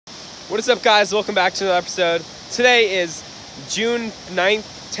What is up, guys? Welcome back to another episode. Today is June 9th,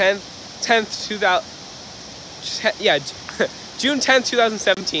 10th, June 10th,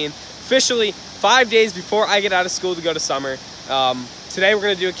 2017. Officially 5 days before I get out of school to go to summer. Today we're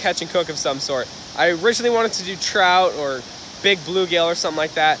going to do a catch and cook of some sort. I originally wanted to do trout or big bluegill or something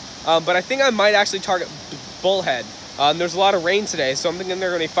like that, but I think I might actually target bullhead. There's a lot of rain today, so I'm thinking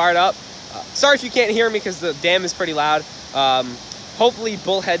they're going to be fired up. Sorry if you can't hear me because the dam is pretty loud. Hopefully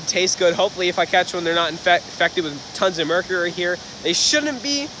bullhead tastes good. Hopefully if I catch one, they're not infected with tons of mercury here. They shouldn't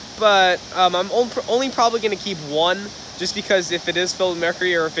be, but I'm only probably going to keep one, just because if it is filled with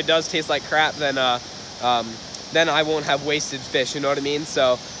mercury or if it does taste like crap, then I won't have wasted fish, you know what I mean?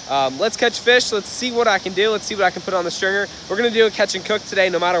 So let's catch fish. Let's see what I can do. Let's see what I can put on the stringer. We're going to do a catch and cook today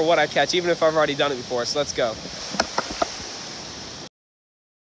no matter what I catch, even if I've already done it before. So let's go.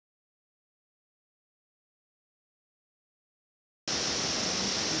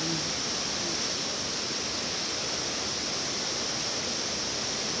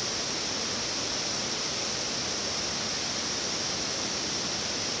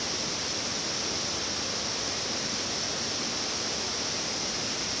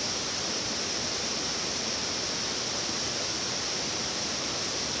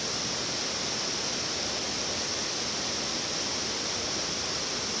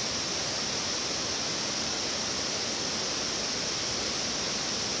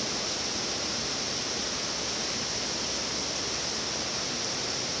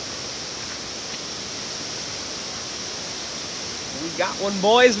 We got one,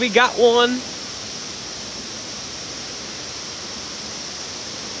 boys. We got one.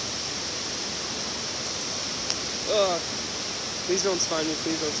 Please don't spine me.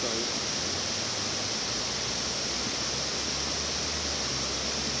 Please don't spine me.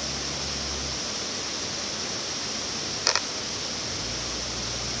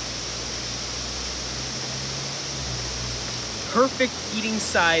 Perfect eating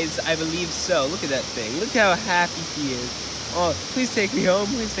size, I believe so. Look at that thing. Look how happy he is. Oh, please take me home.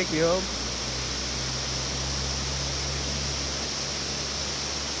 Please take me home.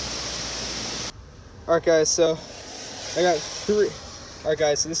 Alright, guys, so I got three. Alright,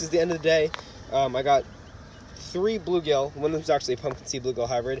 guys, so this is the end of the day. I got 3 bluegill. One of them is actually a pumpkin seed bluegill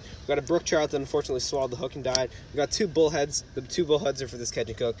hybrid. We got a brook trout that unfortunately swallowed the hook and died. We got 2 bullheads. The 2 bullheads are for this catch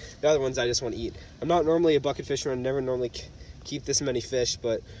and cook. The other ones I just want to eat. I'm not normally a bucket fisherman. I never normally keep this many fish,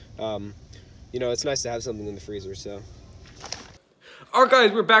 but you know, it's nice to have something in the freezer. So. Alright,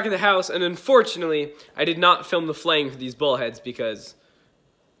 guys, we're back in the house, and unfortunately, I did not film the flaying for these bullheads because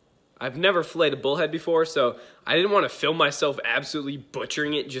I've never filleted a bullhead before, so I didn't want to film myself absolutely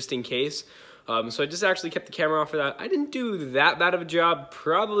butchering it just in case. So I just actually kept the camera off for that. I didn't do that bad of a job.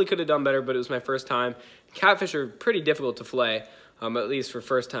 Probably could have done better, but it was my first time. Catfish are pretty difficult to fillet, at least for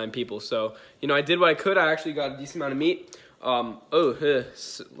first-time people. So, you know, I did what I could. I actually got a decent amount of meat. Spilling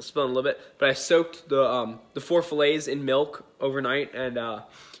a little bit, but I soaked the 4 fillets in milk overnight and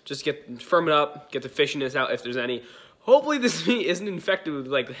just firm it up, get the fishiness out if there's any. Hopefully this meat isn't infected with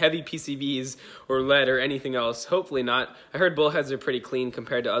like heavy PCBs or lead or anything else. Hopefully not. I heard bullheads are pretty clean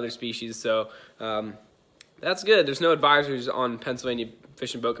compared to other species, so that's good. There's no advisories on Pennsylvania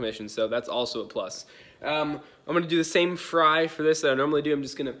Fish and Boat Commission, so that's also a plus. I'm going to do the same fry for this that I normally do. I'm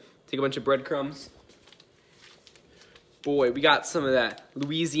just going to take a bunch of breadcrumbs. Boy, we got some of that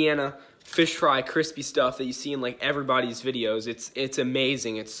Louisiana fish fry crispy stuff that you see in like everybody's videos. It's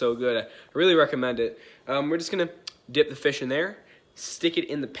amazing. It's so good. I really recommend it. We're just gonna dip the fish in there, stick it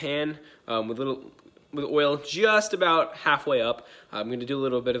in the pan with oil just about halfway up. I'm gonna do a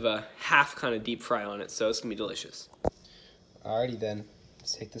little bit of a half kind of deep fry on it, so it's gonna be delicious. Alrighty then,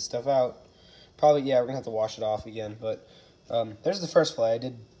 let's take this stuff out. Probably, yeah, we're gonna have to wash it off again, but there's the first fillet. I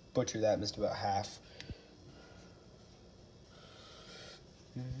did butcher that, missed about half.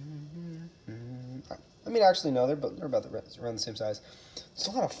 I mean, actually, no, they're about around the same size. There's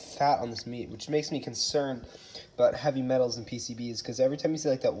a lot of fat on this meat, which makes me concerned about heavy metals and PCBs, because every time you see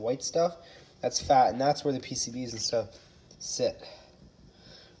like that white stuff, that's fat, and that's where the PCBs and stuff sit.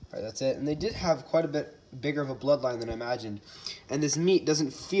 All right, that's it. And they did have quite a bit bigger of a bloodline than I imagined. And this meat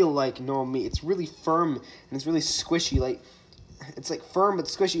doesn't feel like normal meat. It's really firm, and it's really squishy, like... It's like firm but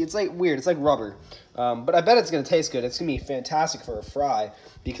squishy. It's like weird. It's like rubber. But I bet it's going to taste good. It's going to be fantastic for a fry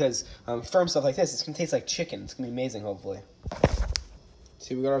because firm stuff like this, it's going to taste like chicken. It's going to be amazing, hopefully.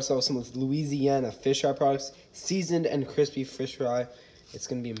 See, we got ourselves some of Louisiana fish fry products. Seasoned and crispy fish fry. It's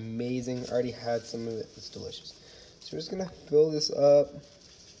going to be amazing. I already had some of it. It's delicious. So we're just going to fill this up.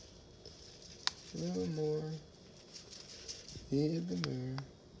 A little more. A little bit more.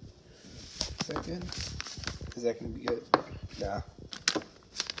 Is that good? Is that going to be good? Nah.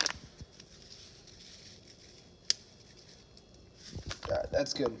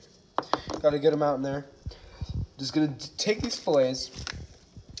 That's good. Got a good amount in there. Just gonna take these fillets.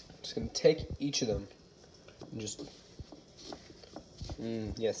 Just gonna take each of them and just.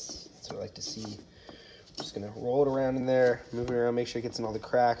 Yes, that's what I like to see. Just gonna roll it around in there, move it around, make sure it gets in all the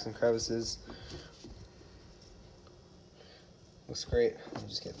cracks and crevices. Looks great. Let me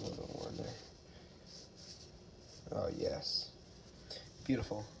just get a little bit more in there. Oh yes,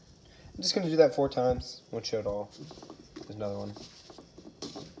 beautiful. I'm just gonna do that 4 times. Won't show it all. There's another one.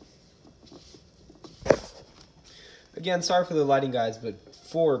 Again, sorry for the lighting, guys, but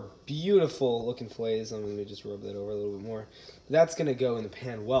 4 beautiful looking fillets. Let me just rub that over a little bit more. That's gonna go in the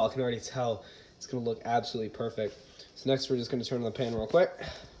pan well. I can already tell it's gonna look absolutely perfect. So next we're just gonna turn on the pan real quick.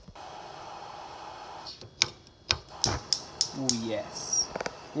 Oh yes.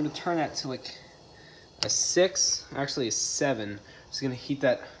 I'm gonna turn that to like a 6, actually a 7. Just gonna heat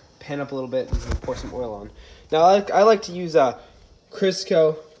that pan up a little bit and pour some oil on. Now I like to use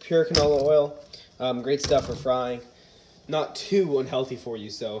Crisco pure canola oil. Great stuff for frying. Not too unhealthy for you,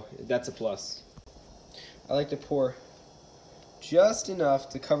 so that's a plus. I like to pour just enough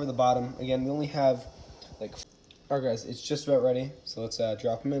to cover the bottom. Again, we only have like. Alright guys, it's just about ready. So let's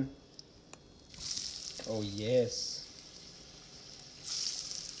drop them in. Oh yes.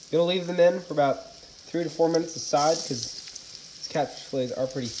 Gonna leave them in for about 3 to 4 minutes aside because these catfish fillets are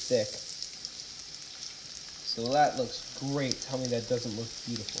pretty thick. So that looks great. Tell me that doesn't look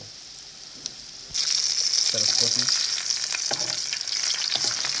beautiful. Is that a cookie?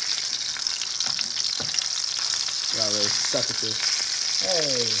 Gotta really suck at this.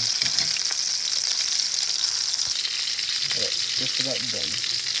 Hey! Alright, just about done.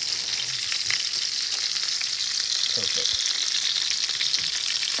 Perfect.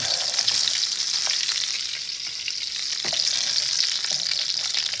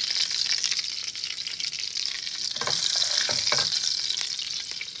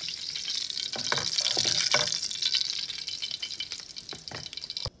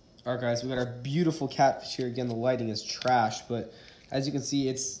 Alright guys, we got our beautiful catfish here. Again, the lighting is trash, but as you can see,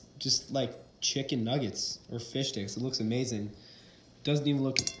 it's just like chicken nuggets or fish sticks. It looks amazing. It doesn't even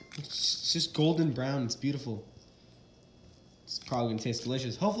look, it's just golden brown. It's beautiful. It's probably gonna taste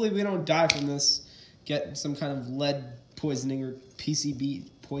delicious. Hopefully we don't die from this, get some kind of lead poisoning or PCB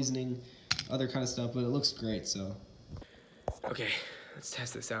poisoning, other kind of stuff, but it looks great, so. Okay, let's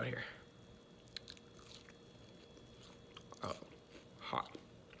test this out here. Oh, hot.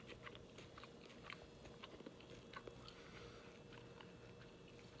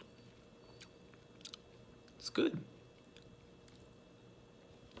 It's good.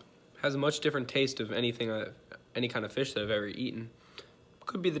 Has a much different taste of anything, any kind of fish that I've ever eaten.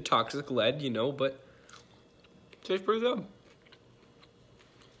 Could be the toxic lead, you know, but it tastes pretty good.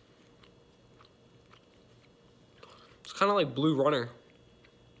 It's kind of like Blue Runner.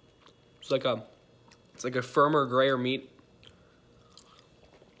 It's like a firmer, grayer meat,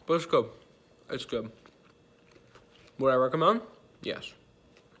 but it's good. It's good. Would I recommend? Yes.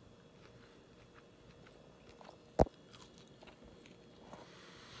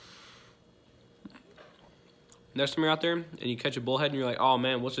 Next time you're out there and you catch a bullhead and you're like, oh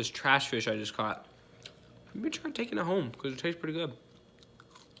man, what's this trash fish I just caught? Maybe try taking it home because it tastes pretty good.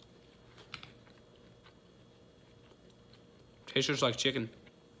 Tastes just like chicken.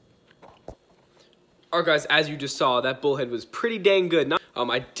 Alright guys, as you just saw, that bullhead was pretty dang good.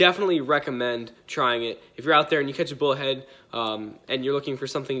 I definitely recommend trying it. If you're out there and you catch a bullhead and you're looking for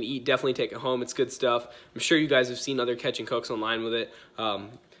something to eat, definitely take it home. It's good stuff. I'm sure you guys have seen other catch and cooks online with it.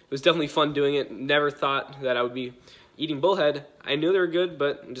 It was definitely fun doing it. Never thought that I would be eating bullhead. I knew they were good,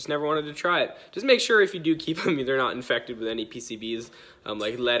 but just never wanted to try it. Just make sure if you do keep them, they're not infected with any PCBs,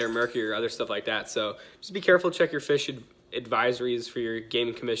 like lead or mercury or other stuff like that. So just be careful, check your fish advisories for your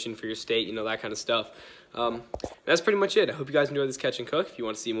gaming commission, for your state, you know, that kind of stuff. That's pretty much it. I hope you guys enjoyed this catch and cook. If you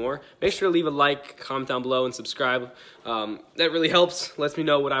want to see more, make sure to leave a like, comment down below, and subscribe. That really helps, lets me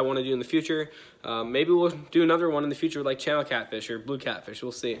know what I want to do in the future. Maybe we'll do another one in the future like channel catfish or blue catfish.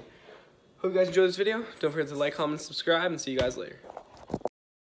 We'll see. Hope you guys enjoyed this video. Don't forget to like, comment, and subscribe, and see you guys later.